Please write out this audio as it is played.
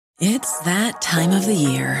It's that time of the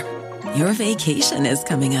year. Your vacation is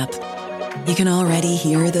coming up. You can already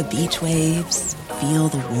hear the beach waves, feel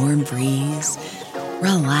the warm breeze,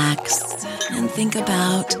 relax, and think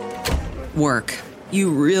about work.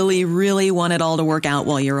 You really, really want it all to work out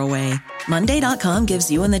while you're away. Monday.com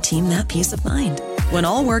gives you and the team that peace of mind. When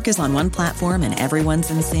all work is on one platform and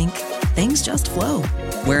everyone's in sync, things just flow.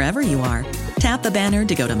 Wherever you are, tap the banner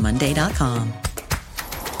to go to Monday.com.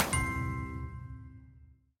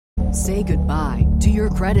 Say goodbye to your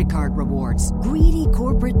credit card rewards. Greedy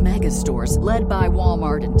corporate mega stores, led by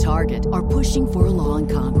Walmart and Target, are pushing for a law in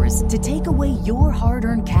Congress to take away your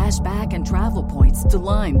hard-earned cash back and travel points to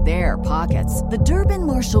line their pockets. The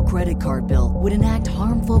Durbin-Marshall credit card bill would enact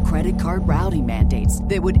harmful credit card routing mandates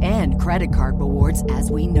that would end credit card rewards as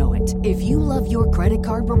we know it. If you love your credit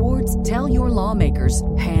card rewards, tell your lawmakers,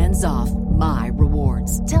 hands off my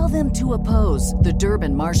rewards. Tell them to oppose the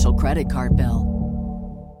Durbin-Marshall credit card bill.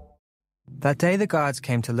 That day the guards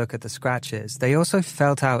came to look at the scratches, they also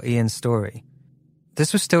felt out Ian's story.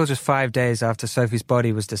 This was still just 5 days after Sophie's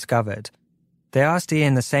body was discovered. They asked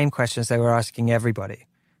Ian the same questions they were asking everybody.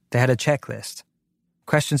 They had a checklist.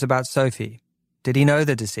 Questions about Sophie. Did he know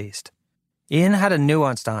the deceased? Ian had a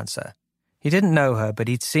nuanced answer. He didn't know her, but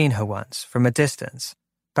he'd seen her once, from a distance,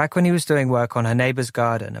 back when he was doing work on her neighbour's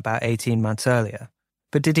garden about 18 months earlier.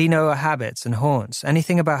 But did he know her habits and haunts,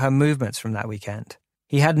 anything about her movements from that weekend?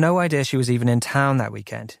 He had no idea she was even in town that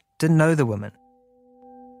weekend, didn't know the woman.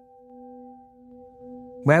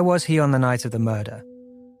 Where was he on the night of the murder?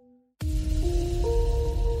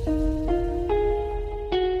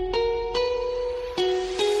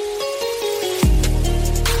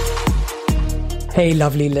 Hey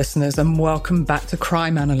lovely listeners, and welcome back to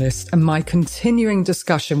Crime Analyst and my continuing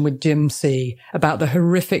discussion with Jim C about the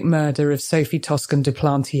horrific murder of Sophie Toscan du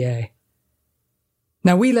Plantier.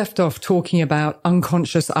 Now, we left off talking about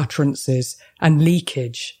unconscious utterances and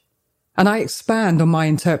leakage, and I expand on my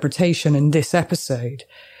interpretation in this episode.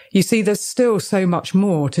 You see, there's still so much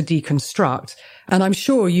more to deconstruct, and I'm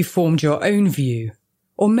sure you formed your own view.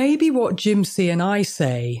 Or maybe what Jim C and I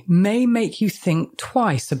say may make you think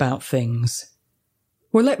twice about things.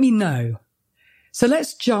 Well, let me know. So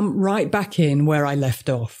let's jump right back in where I left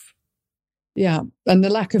off. Yeah, and the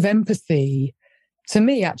lack of empathy, to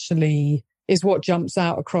me, actually, is what jumps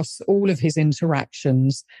out across all of his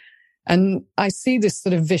interactions. And I see this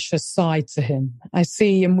sort of vicious side to him. I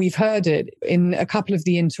see, and we've heard it in a couple of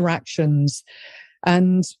the interactions.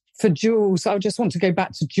 And for Jules, I just want to go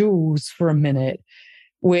back to Jules for a minute,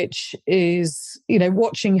 which is,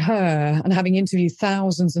 watching her and having interviewed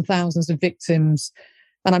thousands and thousands of victims.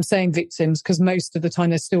 And I'm saying victims because most of the time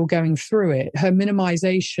they're still going through it. Her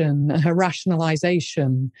minimization and her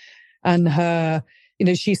rationalization and her,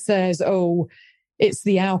 she says, oh, it's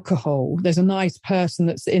the alcohol. There's a nice person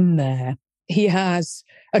that's in there. He has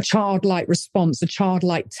a childlike response, a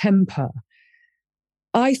childlike temper.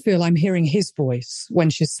 I feel I'm hearing his voice when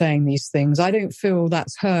she's saying these things. I don't feel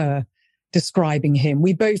that's her describing him.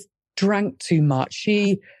 We both drank too much.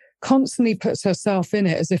 She constantly puts herself in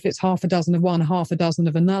it as if it's half a dozen of one, half a dozen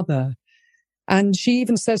of another. And she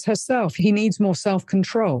even says herself, he needs more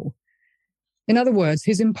self-control. In other words,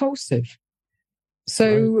 he's impulsive.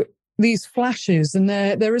 So right. These flashes, and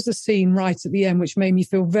there is a scene right at the end which made me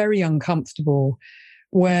feel very uncomfortable,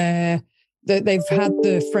 where they've had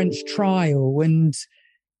the French trial. And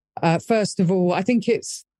first of all, I think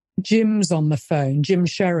it's Jim's on the phone, Jim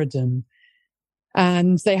Sheridan.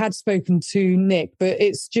 And they had spoken to Nick, but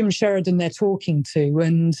it's Jim Sheridan they're talking to.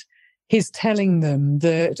 And he's telling them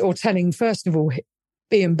telling, first of all,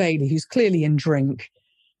 Ian Bailey, who's clearly in drink,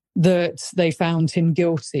 that they found him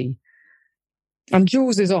guilty. And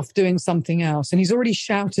Jules is off doing something else, and he's already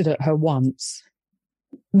shouted at her once.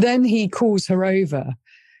 Then he calls her over,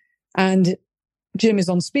 and Jim is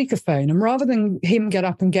on speakerphone. And rather than him get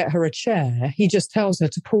up and get her a chair, he just tells her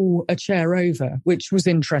to pull a chair over, which was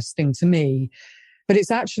interesting to me. But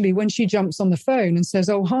it's actually when she jumps on the phone and says,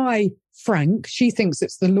 oh, hi, Frank, she thinks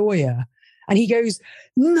it's the lawyer. And he goes,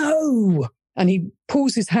 no. And he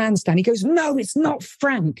pulls his hands down. He goes, no, it's not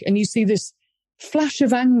Frank. And you see this flash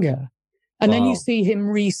of anger. And then you see him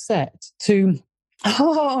reset to,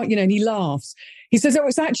 and he laughs. He says, oh,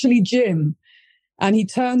 it's actually Jim. And he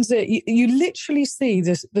turns it. You literally see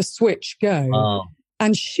the switch go. Wow.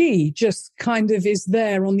 And she just kind of is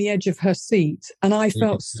there on the edge of her seat. And I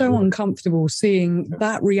felt so uncomfortable seeing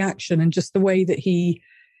that reaction and just the way that he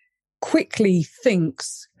quickly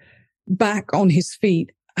thinks back on his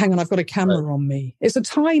feet. Hang on, I've got a camera on me.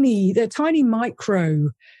 They're tiny micro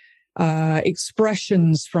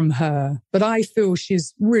expressions from her, but I feel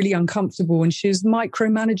she's really uncomfortable and she's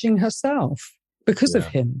micromanaging herself because of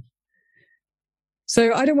him.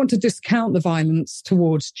 So I don't want to discount the violence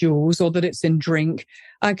towards Jules or that it's in drink.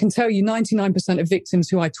 I can tell you 99% of victims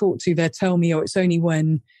who I talk to, they tell me, it's only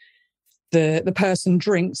when the person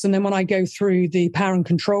drinks. And then when I go through the power and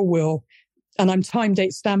control wheel and I'm time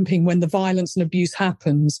date stamping when the violence and abuse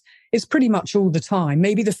happens, it's pretty much all the time.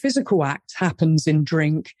 Maybe the physical act happens in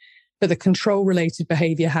drink, but the control related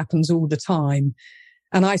behavior happens all the time.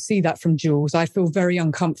 And I see that from Jules. I feel very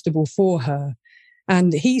uncomfortable for her.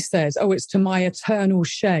 And he says, it's to my eternal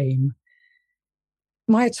shame.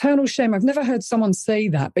 My eternal shame. I've never heard someone say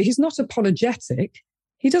that, but he's not apologetic.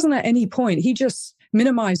 He doesn't at any point. He just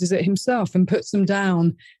minimizes it himself and puts them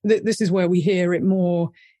down. This is where we hear it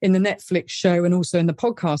more in the Netflix show and also in the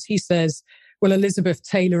podcast. He says, well, Elizabeth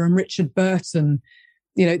Taylor and Richard Burton,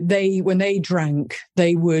 when they drank,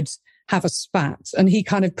 they would have a spat. And he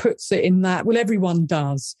kind of puts it in that, well, everyone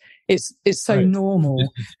does. It's so right. Normal.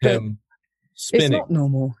 It's not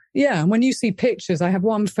normal. Yeah. And when you see pictures, I have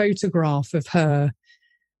one photograph of her,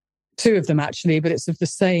 two of them actually, but it's of the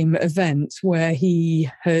same event where he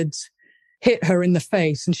had hit her in the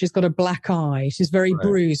face and she's got a black eye. She's very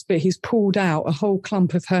bruised, but he's pulled out a whole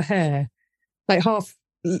clump of her hair. Like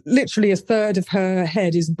literally a third of her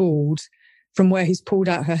head is bald from where he's pulled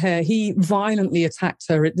out her hair. He violently attacked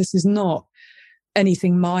her. This is not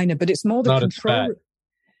anything minor, but it's more the control.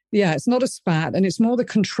 Yeah, it's not a spat, and it's more the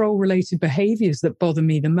control-related behaviors that bother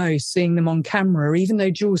me the most, seeing them on camera. Even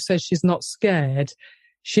though Jules says she's not scared,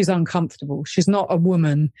 she's uncomfortable. She's not a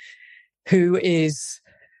woman who is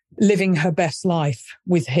living her best life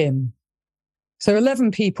with him. So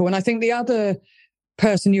 11 people, and I think the other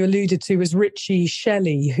person you alluded to was Richie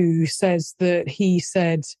Shelley, who says that he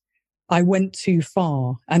said, I went too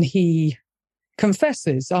far, and he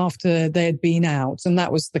confesses after they had been out, and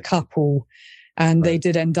that was the couple. And they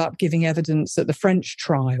did end up giving evidence at the French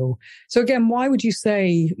trial. So again, why would you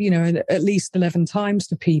say, at least 11 times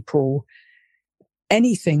to people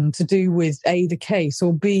anything to do with A, the case,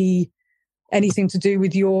 or B, anything to do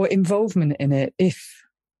with your involvement in it? If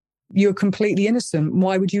you're completely innocent,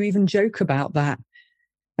 why would you even joke about that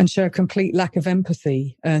and show a complete lack of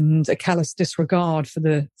empathy and a callous disregard for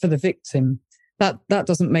the victim? That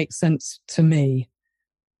doesn't make sense to me.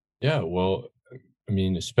 Yeah, well, I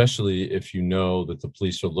mean, especially if you know that the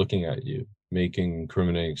police are looking at you, making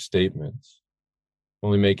incriminating statements,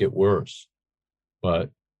 only make it worse. But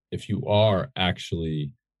if you are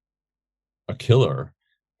actually a killer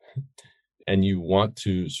and you want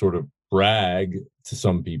to sort of brag to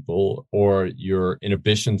some people, or your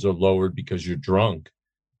inhibitions are lowered because you're drunk,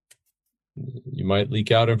 you might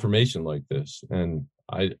leak out information like this. And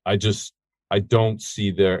I don't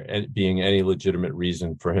see there being any legitimate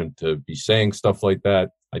reason for him to be saying stuff like that.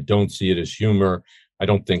 I don't see it as humor. I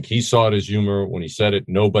don't think he saw it as humor when he said it.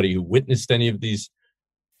 Nobody who witnessed any of these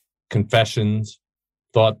confessions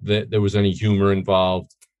thought that there was any humor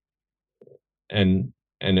involved. And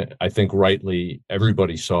I think rightly,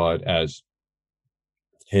 everybody saw it as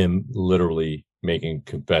him literally making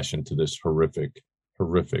confession to this horrific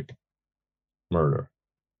murder.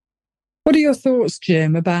 What are your thoughts,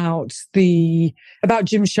 Jim, about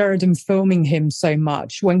Jim Sheridan filming him so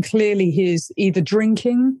much when clearly he's either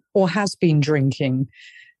drinking or has been drinking?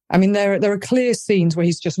 I mean, there are clear scenes where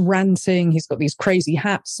he's just ranting. He's got these crazy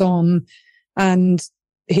hats on and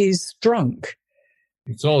he's drunk.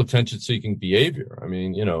 It's all attention-seeking behavior. I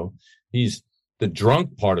mean, he's the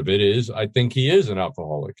drunk part of it is, I think he is an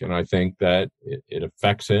alcoholic. And I think that it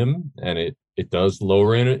affects him and it does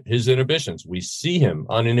lower his inhibitions. We see him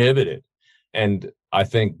uninhibited. And I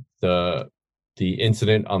think the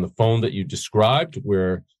incident on the phone that you described,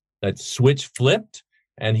 where that switch flipped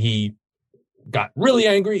and he got really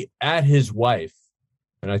angry at his wife.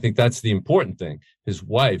 And I think that's the important thing. His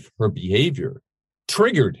wife, her behavior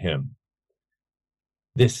triggered him.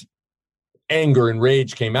 This anger and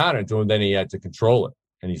rage came out into him, then he had to control it.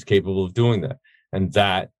 And he's capable of doing that. And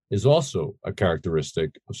that is also a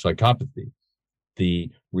characteristic of psychopathy.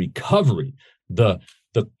 The recovery, the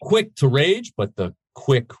quick to rage, but the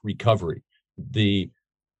quick recovery. The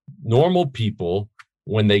normal people,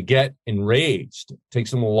 when they get enraged, it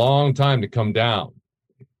takes them a long time to come down.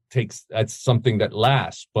 That's something that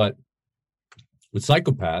lasts. But with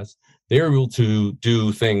psychopaths, they're able to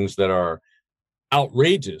do things that are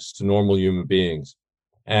outrageous to normal human beings,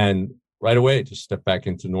 and right away just step back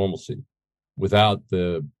into normalcy without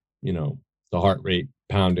the heart rate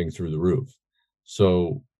pounding through the roof.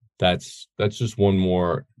 So that's just one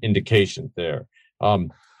more indication there.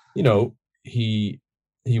 He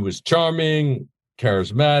was charming,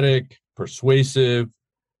 charismatic, persuasive.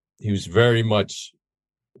 He was very much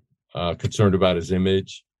concerned about his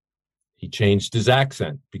image. He changed his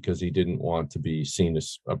accent because he didn't want to be seen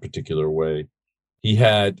as a particular way. He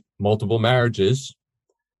had multiple marriages,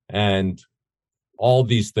 and all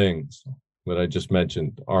these things that I just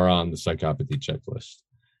mentioned are on the psychopathy checklist.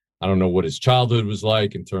 I don't know what his childhood was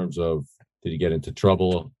like in terms of, did he get into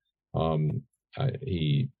trouble?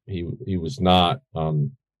 He was not.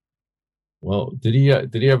 Well, did he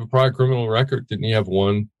have a prior criminal record? Didn't he have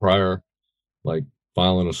one prior, like,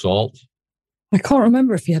 violent assault? I can't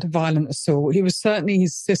remember if he had a violent assault. He was certainly,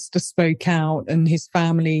 his sister spoke out, and his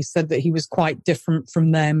family said that he was quite different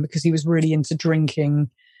from them because he was really into drinking,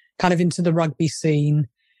 kind of into the rugby scene,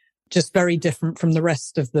 just very different from the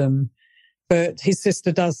rest of them. But his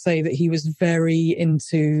sister does say that he was very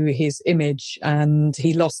into his image and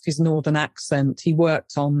he lost his northern accent. He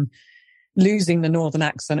worked on losing the northern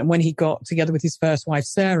accent. And when he got together with his first wife,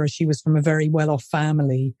 Sarah, she was from a very well-off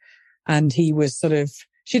family. And he was sort of,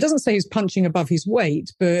 she doesn't say he's punching above his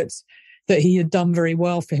weight, but that he had done very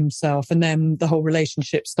well for himself. And then the whole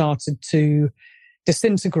relationship started to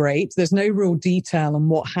disintegrate. There's no real detail on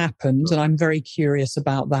what happened, and I'm very curious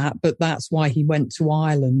about that, but that's why he went to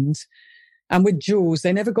Ireland. And with Jules,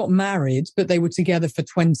 they never got married, but they were together for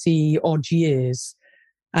 20 odd years.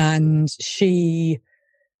 And she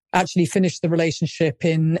actually finished the relationship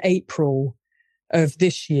in April of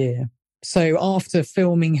this year. So after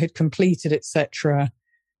filming had completed, etc.,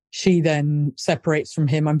 she then separates from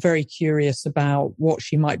him. I'm very curious about what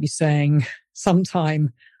she might be saying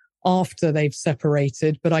sometime after they've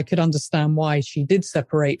separated, but I could understand why she did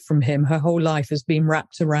separate from him. Her whole life has been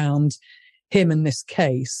wrapped around him and this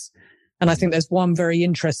case. And I think there's one very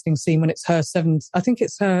interesting scene when it's her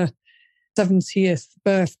 70th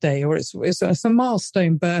birthday, or it's a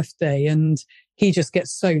milestone birthday, and he just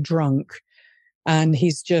gets so drunk and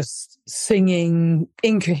he's just singing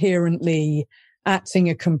incoherently, acting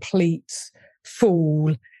a complete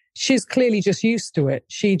fool. She's clearly just used to it.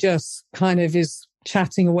 She just kind of is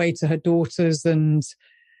chatting away to her daughters and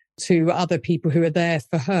to other people who are there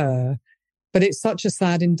for her. But it's such a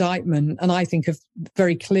sad indictment, and I think of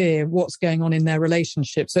very clear what's going on in their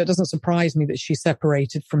relationship. So it doesn't surprise me that she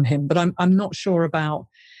separated from him. But I'm not sure about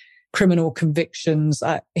criminal convictions.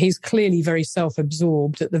 He's clearly very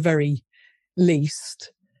self-absorbed at the very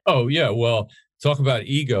least. Oh, yeah. Well, talk about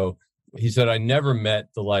ego. He said, I never met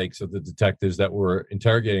the likes of the detectives that were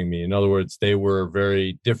interrogating me. In other words, they were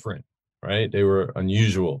very different, right? They were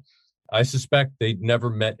unusual. I suspect they'd never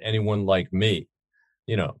met anyone like me.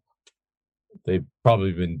 You know, they've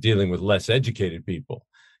probably been dealing with less educated people.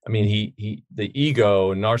 I mean, the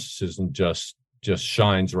ego and narcissism just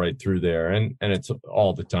shines right through there, and it's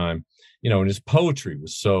all the time. You know, and his poetry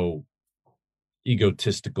was so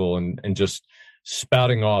egotistical and just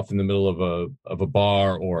spouting off in the middle of a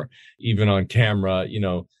bar, or even on camera, you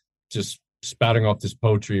know, just spouting off this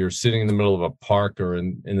poetry, or sitting in the middle of a park or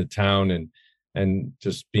in the town and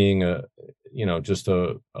just being a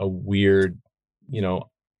weird, you know,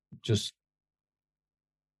 just,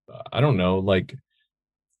 I don't know, like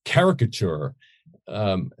caricature,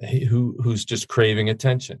 who's just craving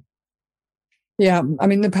attention. Yeah, I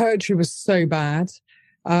mean, the poetry was so bad.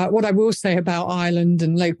 What I will say about Ireland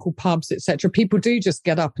and local pubs, etc., people do just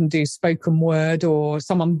get up and do spoken word, or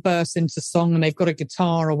someone bursts into song and they've got a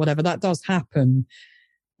guitar or whatever. That does happen.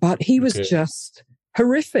 But he was just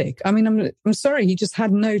horrific. I mean, I'm sorry, he just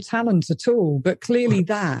had no talent at all. But clearly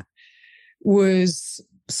that was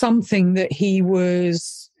something that he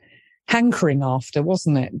was hankering after,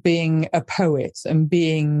 wasn't it? Being a poet and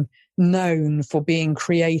being known for being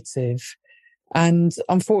creative. And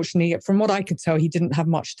unfortunately, from what I could tell, he didn't have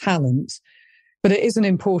much talent. But it is an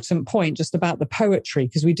important point just about the poetry,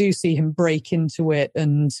 because we do see him break into it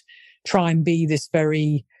and try and be this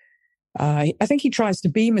very, I think he tries to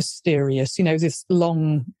be mysterious, you know, this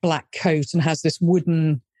long black coat, and has this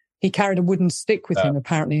he carried a wooden stick with him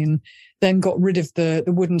apparently, and then got rid of the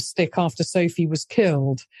wooden stick after Sophie was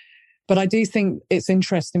killed. But I do think it's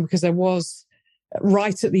interesting because there was,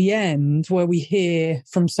 right at the end, where we hear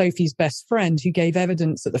from Sophie's best friend who gave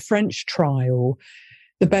evidence at the French trial,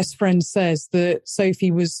 the best friend says that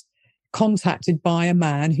Sophie was contacted by a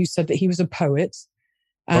man who said that he was a poet.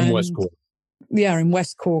 From West Cork. Yeah, in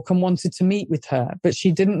West Cork, and wanted to meet with her, but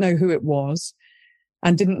she didn't know who it was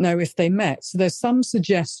and didn't know if they met. So there's some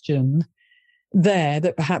suggestion there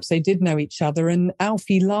that perhaps they did know each other. And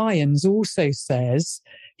Alfie Lyons also says,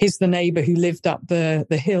 he's the neighbour who lived up the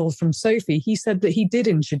hill from Sophie. He said that he did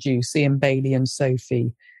introduce Ian Bailey and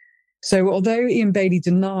Sophie. So although Ian Bailey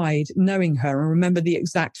denied knowing her, and remember the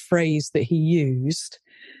exact phrase that he used,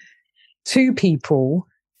 two people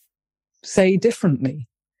say differently.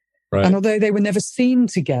 Right. And although they were never seen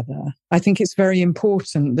together, I think it's very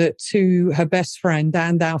important that her best friend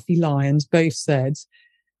and Alfie Lyons both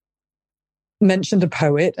mentioned a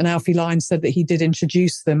poet, and Alfie Lyons said that he did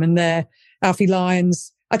introduce them. And Alfie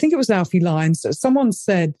Lyons, I think it was Alfie Lyons, someone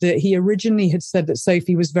said that he originally had said that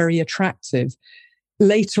Sophie was very attractive.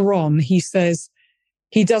 Later on, he says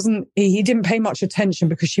he didn't pay much attention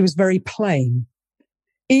because she was very plain.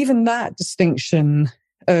 Even that distinction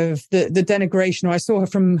of the denigration, or I saw her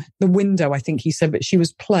from the window, I think he said, but she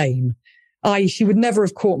was plain. She would never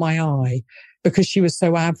have caught my eye because she was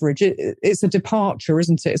so average. It's a departure,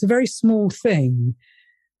 isn't it? It's a very small thing.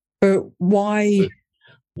 But why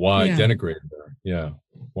denigrate her? Yeah.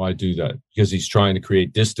 Why do that? Because he's trying to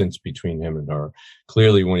create distance between him and her.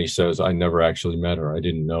 Clearly, when he says, I never actually met her, I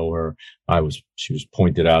didn't know her, she was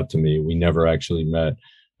pointed out to me, we never actually met.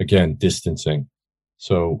 Again, distancing.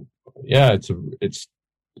 So yeah, it's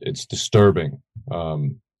disturbing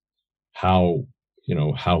how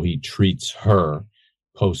he treats her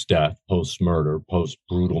post-death, post-murder,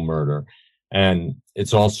 post-brutal murder. And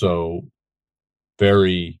it's also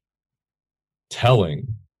very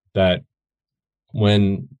telling that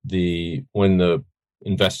when the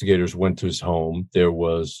investigators went to his home, there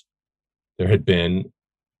had been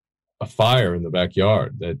a fire in the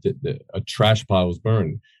backyard, that a trash pile was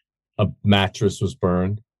burned, a mattress was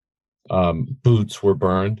burned, boots were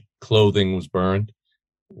burned, clothing was burned.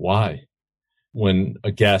 Why? When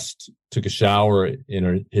a guest took a shower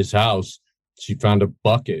in his house, she found a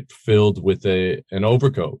bucket filled with an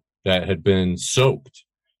overcoat that had been soaked.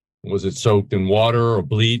 Was it soaked in water or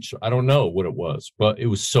bleach? I don't know what it was, but it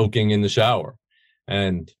was soaking in the shower.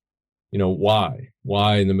 And, why?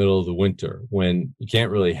 Why in the middle of the winter when you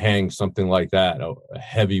can't really hang something like that, a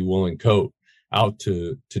heavy woolen coat, out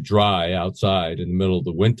to dry outside in the middle of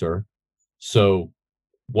the winter? So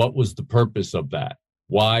what was the purpose of that?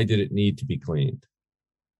 Why did it need to be cleaned?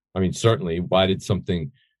 I mean, certainly, why did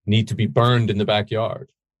something need to be burned in the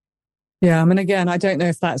backyard? Yeah, I mean, again, I don't know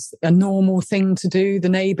if that's a normal thing to do. The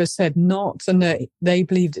neighbour said not, and that they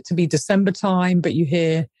believed it to be December time, but you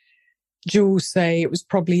hear Jules say it was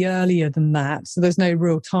probably earlier than that. So there's no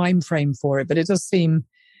real time frame for it, but it does seem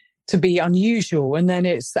to be unusual. And then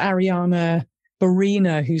it's Ariana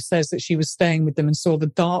Barina who says that she was staying with them and saw the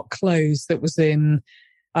dark clothes that was in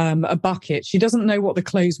a bucket. She doesn't know what the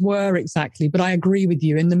clothes were exactly, but I agree with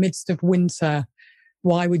you. In the midst of winter,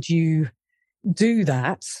 why would you do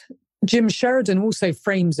that? Jim Sheridan also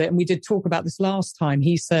frames it, and we did talk about this last time.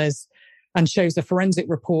 He says, and shows a forensic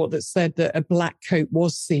report that said that a black coat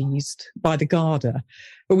was seized by the Garda.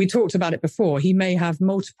 But we talked about it before. He may have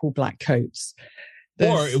multiple black coats.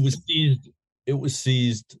 Or it was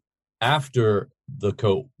seized after the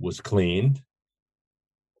coat was cleaned,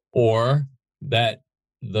 or that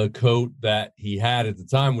the coat that he had at the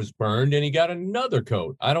time was burned and he got another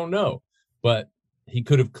coat. I don't know, but he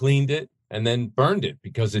could have cleaned it and then burned it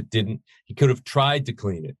because he could have tried to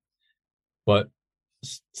clean it, but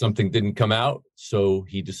something didn't come out. So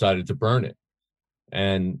he decided to burn it.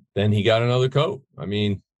 And then he got another coat. I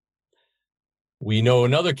mean, we know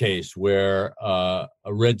another case where a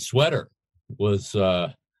red sweater was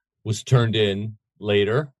turned in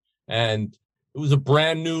later, and it was a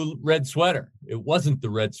brand new red sweater. It wasn't the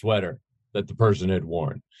red sweater that the person had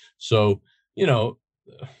worn. So,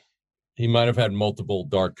 he might have had multiple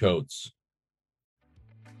dark coats.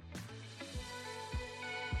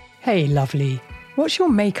 Hey, lovely. What's your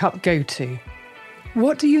makeup go-to?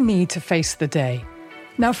 What do you need to face the day?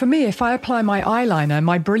 Now, for me, if I apply my eyeliner,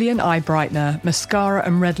 my brilliant eye brightener, mascara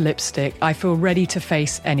and red lipstick, I feel ready to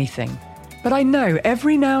face anything. But I know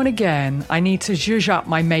every now and again I need to zhuzh up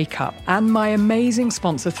my makeup, and my amazing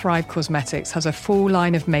sponsor Thrive Causemetics has a full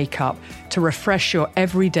line of makeup to refresh your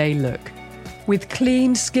everyday look. With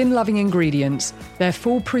clean, skin-loving ingredients, their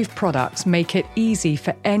foolproof products make it easy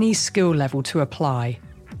for any skill level to apply.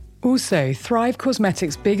 Also, Thrive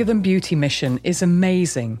Causemetics' Bigger Than Beauty mission is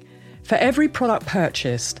amazing. For every product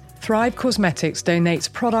purchased, Thrive Causemetics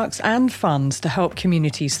donates products and funds to help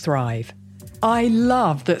communities thrive. I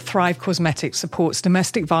love that Thrive Causemetics supports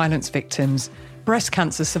domestic violence victims, breast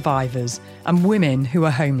cancer survivors, and women who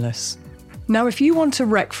are homeless. Now, if you want a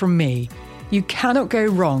rec from me, you cannot go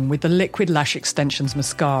wrong with the Liquid Lash Extensions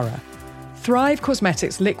Mascara. Thrive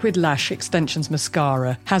Causemetics Liquid Lash Extensions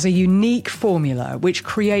Mascara has a unique formula which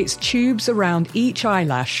creates tubes around each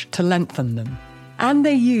eyelash to lengthen them. And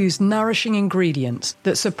they use nourishing ingredients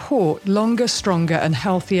that support longer, stronger and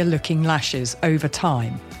healthier looking lashes over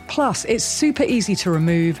time. Plus, it's super easy to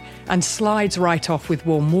remove and slides right off with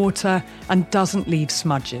warm water and doesn't leave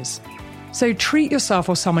smudges. So treat yourself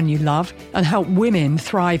or someone you love and help women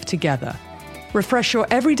thrive together. Refresh your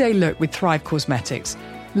everyday look with Thrive Causemetics,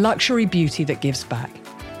 luxury beauty that gives back.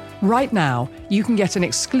 Right now, you can get an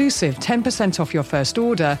exclusive 10% off your first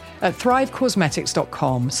order at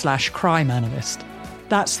thrivecausemetics.com/crimeanalyst.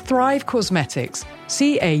 That's Thrive Causemetics,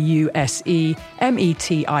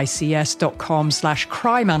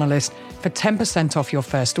 CAUSEMETICS.com/crimeanalyst for 10% off your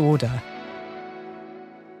first order.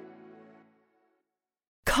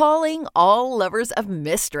 Calling all lovers of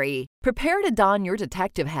mystery. Prepare to don your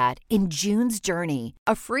detective hat in June's Journey,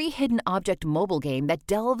 a free hidden object mobile game that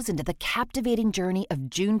delves into the captivating journey of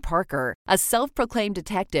June Parker, a self-proclaimed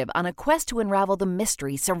detective on a quest to unravel the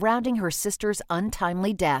mystery surrounding her sister's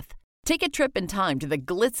untimely death. Take a trip in time to the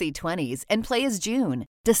glitzy 20s and play as June,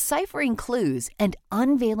 deciphering clues and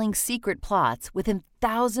unveiling secret plots within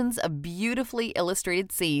thousands of beautifully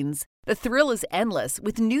illustrated scenes. The thrill is endless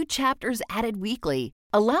with new chapters added weekly,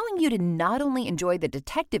 allowing you to not only enjoy the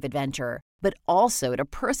detective adventure, but also to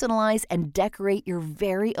personalize and decorate your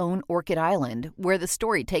very own Orchid Island where the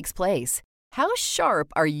story takes place. How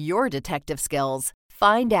sharp are your detective skills?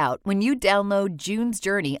 Find out when you download June's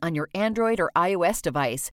Journey on your Android or iOS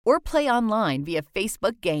device or play online via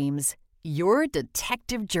Facebook Games. Your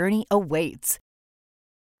detective journey awaits.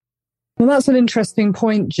 Well, that's an interesting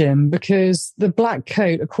point, Jim, because the black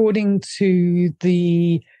coat, according to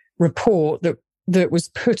the report that was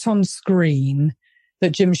put on screen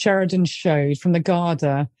that Jim Sheridan showed from the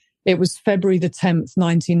Garda, it was February the 10th,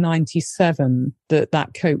 1997,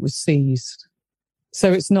 that coat was seized.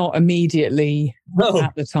 So it's not immediately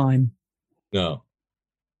at the time. No.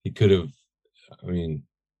 He could have,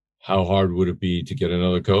 how hard would it be to get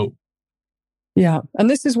another coat? Yeah. And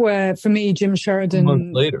this is where, for me, Jim Sheridan a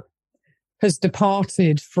month later has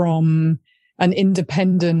departed from an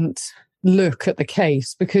independent look at the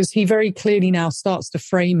case, because he very clearly now starts to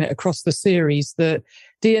frame it across the series that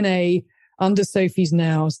DNA under Sophie's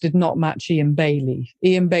nails did not match Ian Bailey.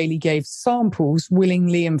 Ian Bailey gave samples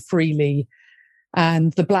willingly and freely,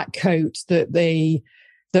 and the black coat that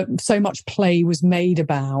so much play was made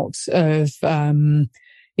about of,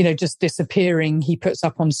 just disappearing. He puts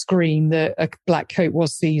up on screen that a black coat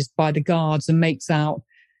was seized by the guards and makes out,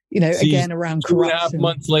 again, around corruption. 2.5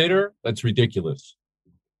 months later, that's ridiculous.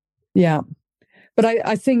 Yeah. But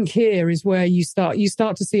I think here is where you start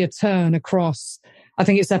to see a turn across, I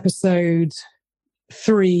think it's episode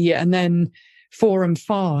 3 and then 4 and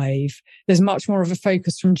 5. There's much more of a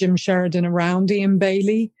focus from Jim Sheridan around Ian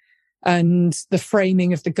Bailey and the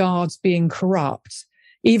framing of the guards being corrupt.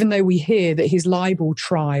 Even though we hear that his libel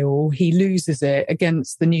trial, he loses it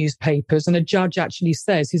against the newspapers, and a judge actually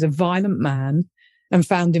says he's a violent man and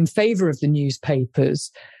found in favor of the newspapers.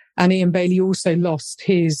 And Ian Bailey also lost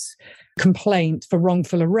his complaint for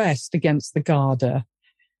wrongful arrest against the Garda.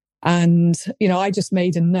 And, I just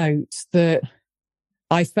made a note that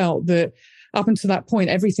I felt that up until that point,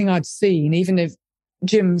 everything I'd seen, even if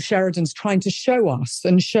Jim Sheridan's trying to show us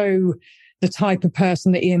and show the type of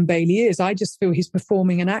person that Ian Bailey is, I just feel he's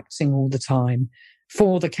performing and acting all the time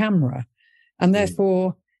for the camera. And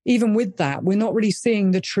therefore, even with that, we're not really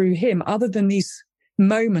seeing the true him, other than these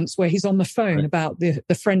moments where he's on the phone about the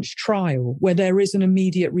French trial, where there is an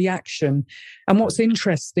immediate reaction. And what's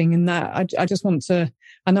interesting in that, I just want to,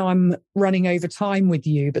 I know I'm running over time with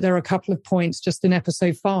you, but there are a couple of points just in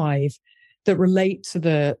episode 5 that relate to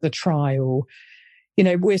the trial.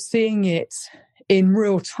 We're seeing it in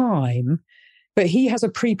real time, but he has a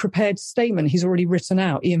pre-prepared statement he's already written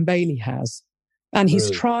out, Ian Bailey has. And he's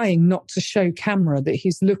trying not to show camera that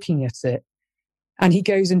he's looking at it. And he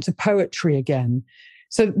goes into poetry again.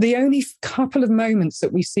 So the only couple of moments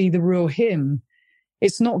that we see the real him,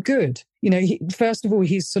 it's not good. First of all,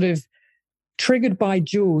 he's sort of triggered by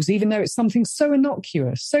Jules, even though it's something so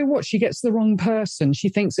innocuous. So what? She gets the wrong person. She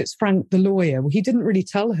thinks it's Frank the lawyer. Well, he didn't really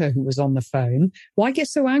tell her who was on the phone. Why get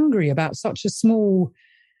so angry about such a small,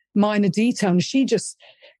 minor detail? And she just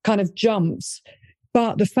kind of jumps.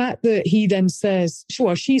 But the fact that he then says,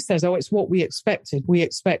 she says, it's what we expected. We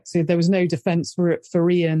expected there was no defense for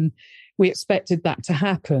Ian. We expected that to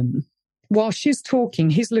happen. While she's talking,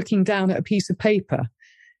 he's looking down at a piece of paper.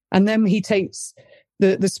 And then he takes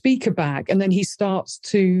the speaker back and then he starts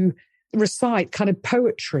to recite kind of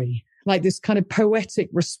poetry, like this kind of poetic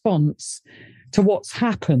response to what's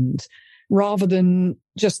happened, rather than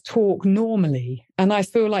just talk normally. And I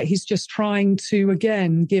feel like he's just trying to,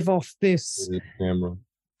 again, give off this camera.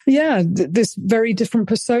 Yeah, this very different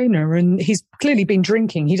persona. And he's clearly been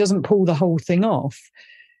drinking. He doesn't pull the whole thing off.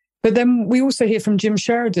 But then we also hear from Jim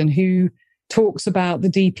Sheridan, who talks about the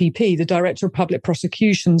DPP, the Director of Public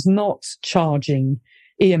Prosecutions, not charging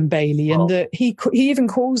Ian Bailey, and that he even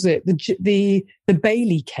calls it the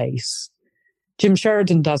Bailey case. Jim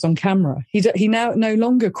Sheridan does on camera. He now no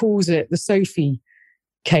longer calls it the Sophie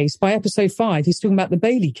case. By episode 5, he's talking about the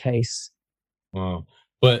Bailey case. Wow.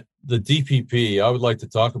 But the DPP, I would like to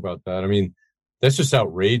talk about that. I mean, that's just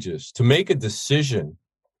outrageous. To make a decision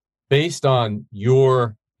based on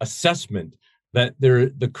your assessment that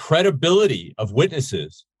the credibility of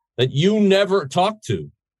witnesses that you never talked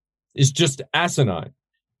to is just asinine.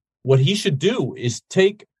 What he should do is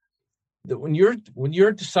take when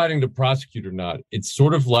you're deciding to prosecute or not, it's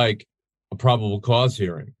sort of like a probable cause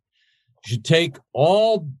hearing. You should take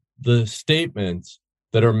all the statements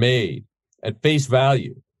that are made at face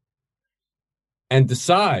value and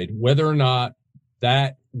decide whether or not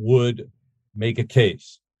that would make a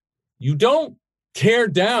case. You don't tear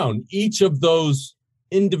down each of those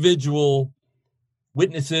individual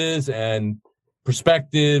witnesses and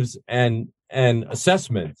perspectives and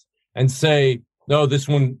assessments and say, no, this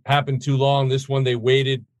one happened too long. This one, they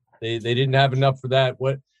waited. They didn't have enough for that.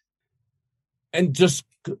 And just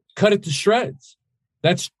cut it to shreds.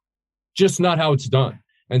 That's just not how it's done.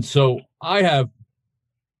 And so I have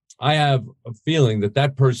a feeling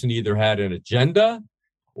that person either had an agenda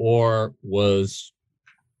or was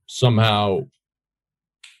somehow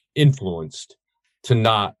influenced to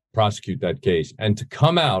not prosecute that case and to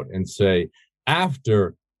come out and say,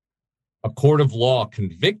 after a court of law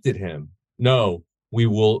convicted him, no,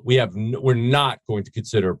 we're not going to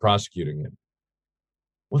consider prosecuting him.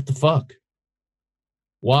 What the fuck?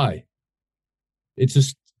 Why? It's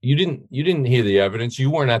just, you didn't hear the evidence. You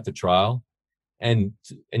weren't at the trial and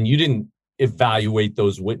you didn't evaluate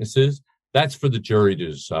those witnesses. That's for the jury to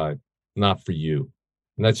decide, not for you.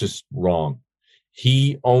 And that's just wrong.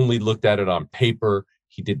 He only looked at it on paper.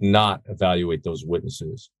 He did not evaluate those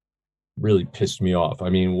witnesses. Really pissed me off. I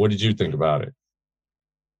mean, what did you think about it?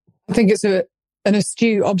 I think it's an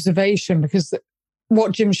astute observation, because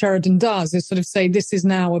what Jim Sheridan does is sort of say this is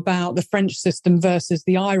now about the French system versus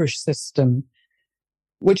the Irish system,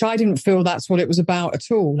 which I didn't feel that's what it was about at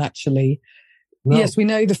all, actually. No. Yes, we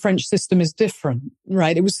know the French system is different,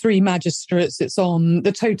 right? It was 3 magistrates. It's on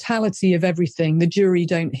the totality of everything. The jury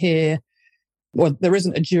don't hear, well, there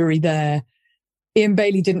isn't a jury there. Ian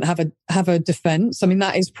Bailey didn't have a defense. I mean,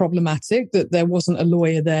 that is problematic that there wasn't a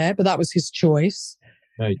lawyer there, but that was his choice.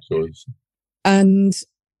 His choice. And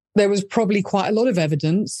there was probably quite a lot of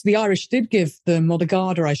evidence. The Irish did give them, or the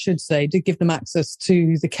Garda, I should say, did give them access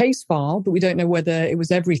to the case file, but we don't know whether it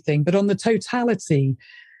was everything. But on the totality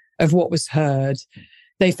of what was heard,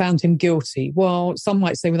 they found him guilty. Well, some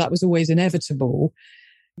might say, well, that was always inevitable.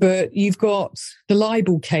 But you've got the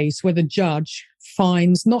libel case where the judge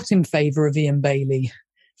finds not in favour of Ian Bailey,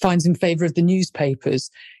 finds in favour of the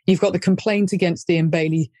newspapers. You've got the complaint against the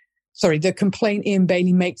complaint Ian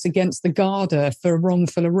Bailey makes against the Garda for a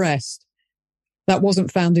wrongful arrest. That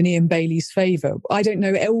wasn't found in Ian Bailey's favour. I don't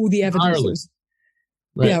know all the evidence.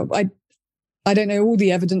 Right. Yeah, I don't know all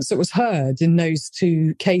the evidence that was heard in those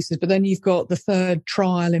 2 cases. But then you've got the 3rd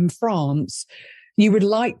trial in France. You would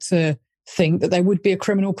like to think that there would be a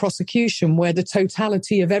criminal prosecution where the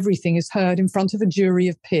totality of everything is heard in front of a jury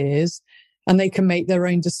of peers and they can make their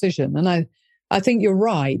own decision. And I think you're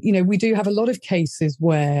right. You know, we do have a lot of cases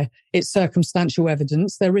where it's circumstantial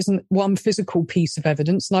evidence. There isn't one physical piece of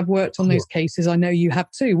evidence. And I've worked on those cases. I know you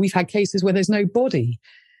have too. We've had cases where there's no body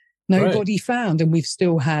found, and we've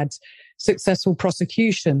still had successful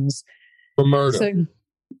prosecutions. For murder.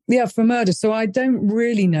 For murder. So I don't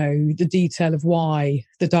really know the detail of why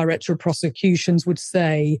the Director of Prosecutions would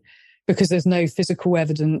say, because there's no physical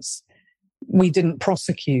evidence, we didn't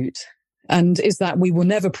prosecute. And is that we will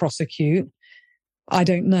never prosecute? I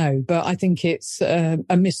don't know, but I think it's a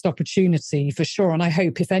missed opportunity for sure. And I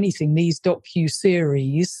hope, if anything, these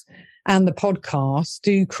docu-series and the podcast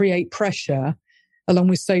do create pressure along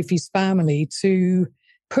with Sophie's family to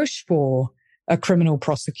push for a criminal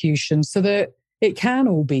prosecution so that it can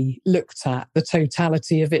all be looked at, the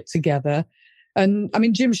totality of it together. And I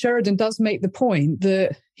mean, Jim Sheridan does make the point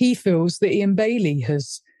that he feels that Ian Bailey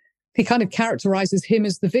he kind of characterizes him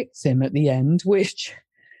as the victim at the end, which,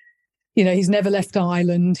 you know, he's never left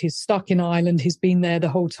Ireland. He's stuck in Ireland. He's been there the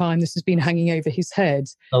whole time. This has been hanging over his head.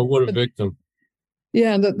 Oh, what a victim.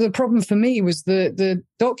 Yeah, the problem for me was the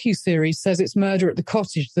docu-series says it's Murder at the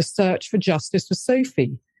Cottage, the search for justice for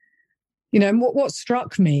Sophie. You know, and what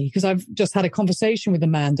struck me, because I've just had a conversation with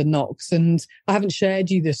Amanda Knox, and I haven't shared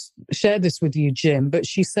this with you, Jim, but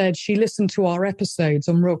she said she listened to our episodes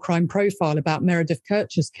on Real Crime Profile about Meredith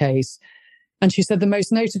Kercher's case. And she said the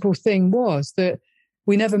most notable thing was that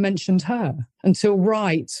we never mentioned her until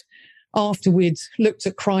right after we'd looked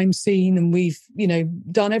at crime scene and we've,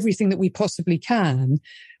 done everything that we possibly can.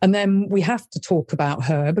 And then we have to talk about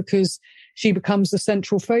her because she becomes the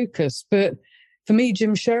central focus. But for me,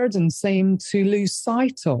 Jim Sheridan seemed to lose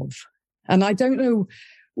sight of. And I don't know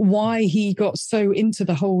why he got so into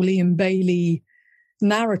the whole Ian Bailey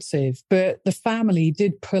narrative, but the family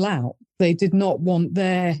did pull out. They did not want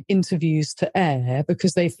their interviews to air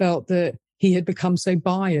because they felt that he had become so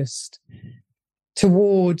biased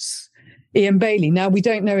towards Ian Bailey. Now, we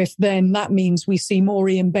don't know if then that means we see more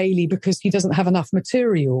Ian Bailey because he doesn't have enough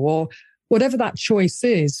material or whatever that choice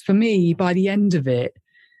is. For me, by the end of it,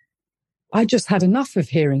 I just had enough of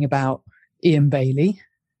hearing about Ian Bailey.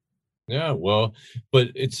 Yeah, well, but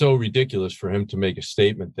it's so ridiculous for him to make a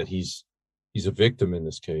statement that he's a victim in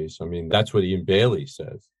this case. I mean, that's what Ian Bailey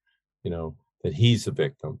says, that he's the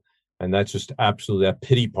victim. And that's just absolutely, that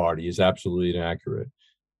pity party is absolutely inaccurate.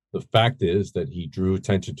 The fact is that he drew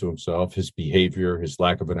attention to himself, his behavior, his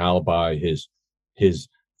lack of an alibi, his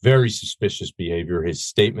very suspicious behavior, his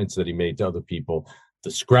statements that he made to other people,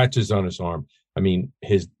 the scratches on his arm. I mean,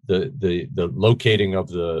 the locating of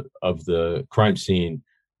the crime scene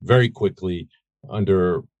very quickly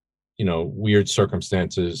under, weird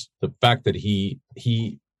circumstances. The fact that he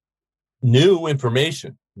knew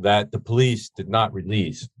information that the police did not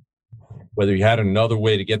release. Whether he had another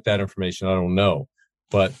way to get that information, I don't know.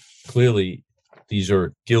 But clearly, these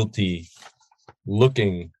are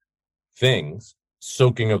guilty-looking things.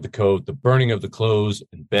 Soaking of the coat, the burning of the clothes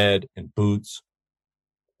and bed and boots,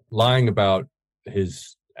 lying about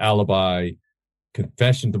his alibi,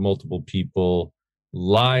 confession to multiple people,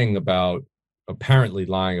 apparently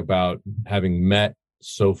lying about having met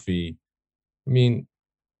Sophie. I mean,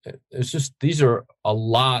 it's just, these are a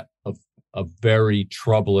lot of very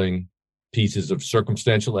troubling pieces of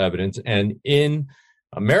circumstantial evidence. And in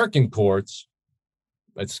American courts,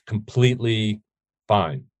 that's completely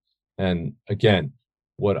fine. And again,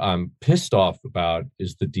 what I'm pissed off about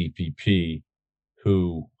is the DPP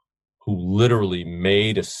who literally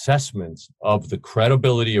made assessments of the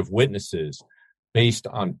credibility of witnesses based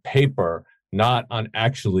on paper, not on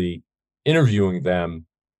actually interviewing them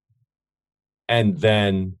and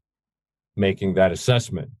then making that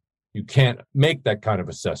assessment. You can't make that kind of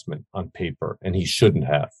assessment on paper, and he shouldn't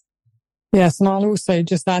have. Yes, and I'll also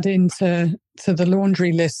just add into the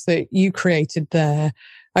laundry list that you created there.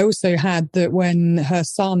 I also had that when her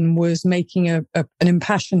son was making an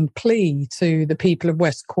impassioned plea to the people of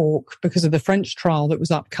West Cork because of the French trial that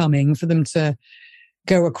was upcoming for them to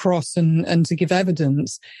go across and to give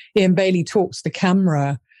evidence, Ian Bailey talks to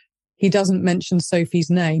camera. He doesn't mention Sophie's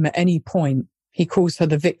name at any point. He calls her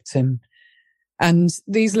the victim. And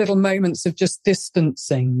these little moments of just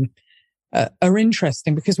distancing are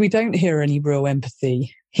interesting because we don't hear any real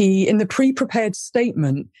empathy. In the pre-prepared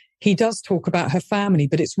statement, he does talk about her family,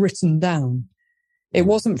 but it's written down. It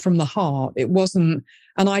wasn't from the heart. It wasn't,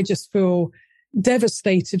 and I just feel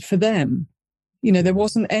devastated for them. There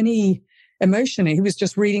wasn't any emotion. He was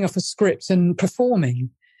just reading off a script and performing.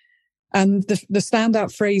 And the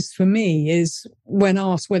standout phrase for me is when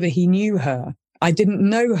asked whether he knew her, I didn't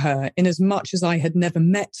know her in as much as I had never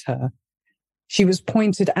met her. She was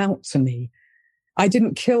pointed out to me. I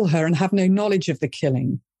didn't kill her and have no knowledge of the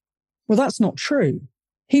killing. Well, that's not true.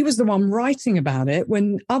 He was the one writing about it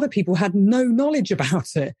when other people had no knowledge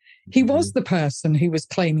about it. He was the person who was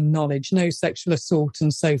claiming knowledge, no sexual assault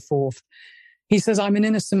and so forth. He says, I'm an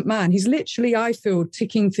innocent man. He's literally, I feel,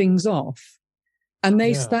 ticking things off. And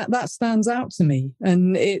that stands out to me.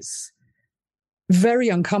 And it's very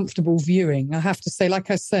uncomfortable viewing. I have to say, like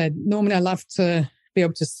I said, normally I love to be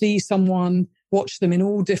able to see someone, watch them in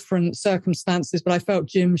all different circumstances, but I felt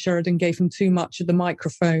Jim Sheridan gave him too much of the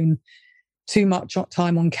microphone, too much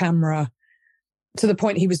time on camera, to the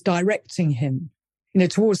point he was directing him.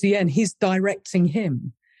 Towards the end, he's directing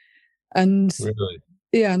him. And really?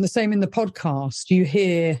 Yeah, and the same in the podcast. You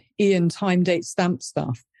hear Ian time date stamp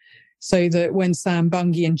stuff. So that when Sam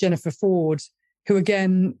Bungay and Jennifer Ford, who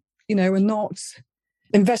again, are not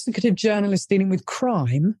investigative journalists dealing with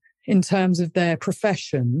crime in terms of their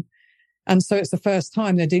profession. And so it's the first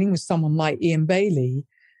time they're dealing with someone like Ian Bailey.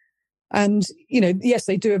 And, yes,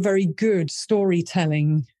 they do a very good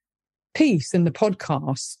storytelling piece in the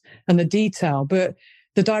podcast and the detail, but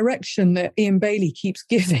the direction that Ian Bailey keeps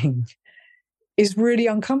giving is really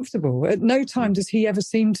uncomfortable. At no time does he ever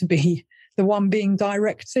seem to be the one being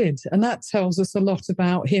directed. And that tells us a lot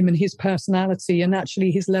about him and his personality and actually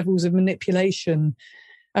his levels of manipulation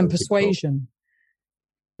and persuasion.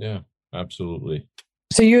 Yeah, absolutely.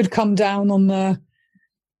 So you had come down on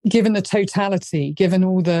given the totality, given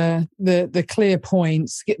all the clear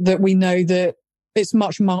points that we know that it's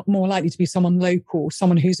much more likely to be someone local,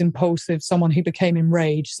 someone who's impulsive, someone who became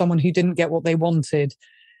enraged, someone who didn't get what they wanted,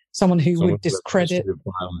 someone who would discredit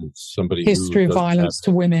history of violence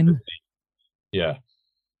to women. Yeah.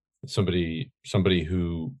 Somebody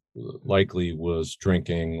who likely was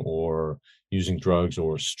drinking or using drugs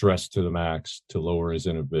or stressed to the max to lower his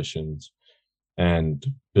inhibitions and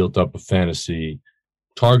built up a fantasy,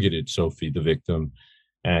 targeted Sophie, the victim,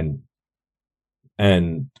 and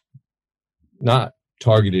not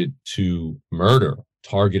targeted to murder,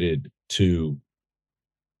 targeted to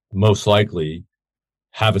most likely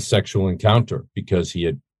have a sexual encounter because he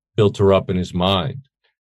had built her up in his mind.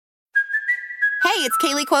 Hey, it's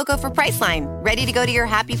Kaylee Cuoco for Priceline. Ready to go to your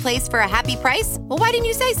happy place for a happy price? Well, why didn't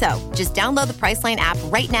you say so? Just download the Priceline app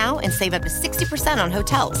right now and save up to 60% on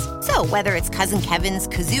hotels. So whether it's Cousin Kevin's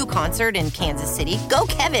Kazoo Concert in Kansas City, go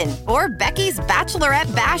Kevin, or Becky's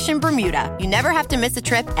Bachelorette Bash in Bermuda, you never have to miss a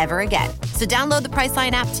trip ever again. So download the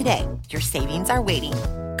Priceline app today. Your savings are waiting.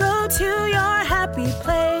 Go to your happy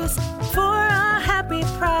place for a happy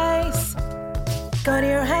price. Go to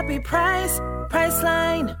your happy price,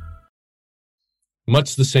 Priceline.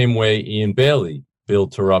 Much the same way Ian Bailey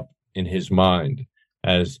built her up in his mind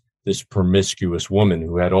as this promiscuous woman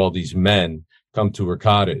who had all these men come to her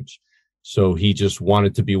cottage. So he just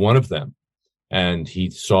wanted to be one of them. And he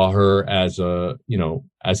saw her as a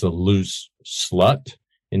loose slut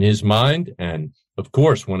in his mind. And of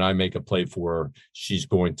course, when I make a play for her, she's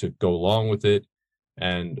going to go along with it.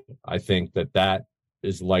 And I think that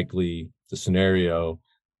is likely the scenario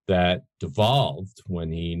that devolved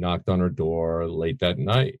when he knocked on her door late that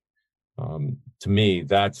night. To me,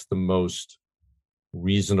 that's the most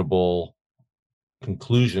reasonable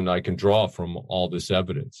conclusion I can draw from all this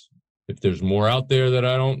evidence. If there's more out there that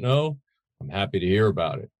I don't know, I'm happy to hear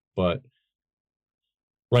about it. But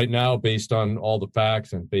right now, based on all the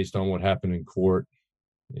facts and based on what happened in court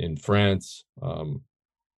in France,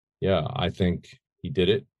 I think he did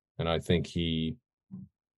it. And I think he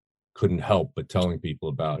couldn't help but telling people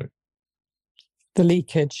about it. The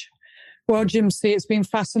leakage. Well, Jim C., it's been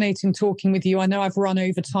fascinating talking with you. I know I've run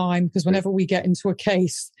over time because whenever we get into a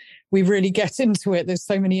case, we really get into it. There's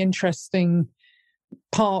so many interesting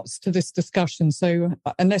parts to this discussion. So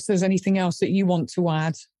unless there's anything else that you want to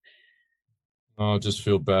add. I just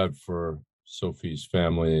feel bad for Sophie's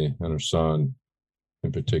family and her son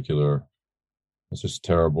in particular. It's just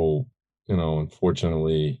terrible,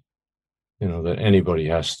 unfortunately, that anybody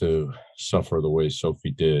has to suffer the way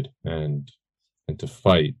Sophie did and to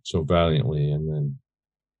fight so valiantly and then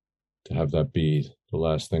to have that be the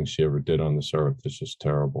last thing she ever did on this earth is just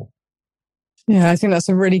terrible. Yeah, I think that's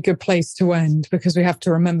a really good place to end because we have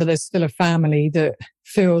to remember there's still a family that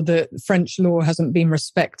feel that French law hasn't been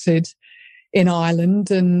respected in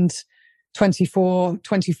Ireland, and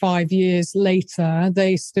 25 years later,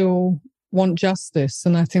 they still want justice.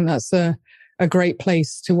 And I think that's a great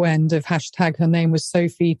place to end. If hashtag her name was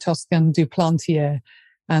Sophie Toscan du Plantier.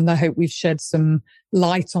 And I hope we've shed some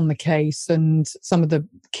light on the case and some of the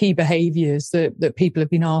key behaviours that people have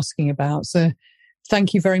been asking about. So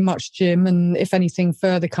thank you very much, Jim. And if anything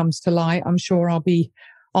further comes to light, I'm sure I'll be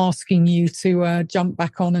asking you to jump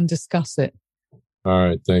back on and discuss it. All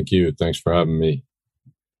right. Thank you. Thanks for having me.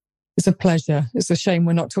 It's a pleasure. It's a shame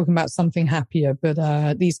we're not talking about something happier,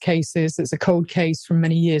 but these cases, it's a cold case from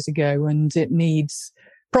many years ago and it needs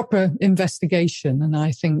proper investigation. And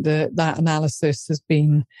I think that analysis has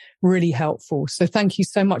been really helpful. So thank you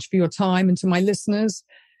so much for your time. And to my listeners,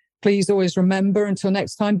 please always remember, until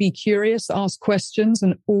next time, be curious, ask questions,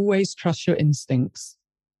 and always trust your instincts.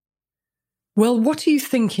 Well, what are you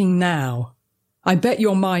thinking now? I bet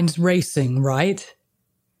your mind's racing, right?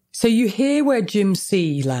 So you hear where Jim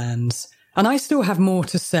C. lands, and I still have more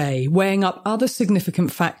to say, weighing up other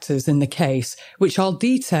significant factors in the case, which I'll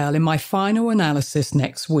detail in my final analysis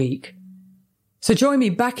next week. So join me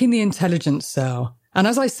back in the intelligence cell. And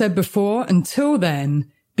as I said before, until then,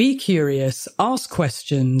 be curious, ask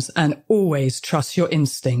questions, and always trust your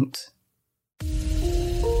instinct.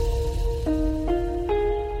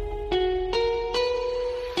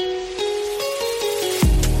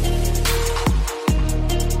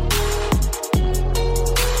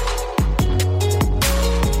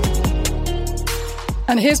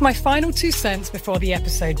 And here's my final 2 cents before the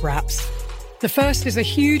episode wraps. The first is a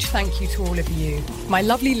huge thank you to all of you, my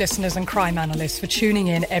lovely listeners and crime analysts, for tuning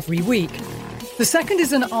in every week. The second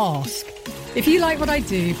is an ask. If you like what I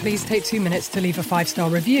do, please take 2 minutes to leave a 5-star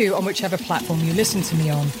review on whichever platform you listen to me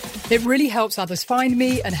on. It really helps others find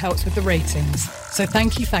me and helps with the ratings. So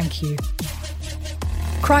thank you.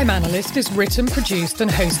 Crime Analyst is written, produced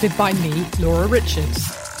and hosted by me, Laura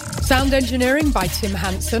Richards. Sound engineering by Tim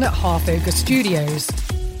Hansen at Half Ogre Studios.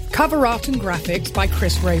 Cover art and graphics by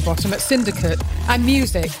Chris Raybottom at Syndicate. And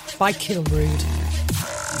music by Kilrude.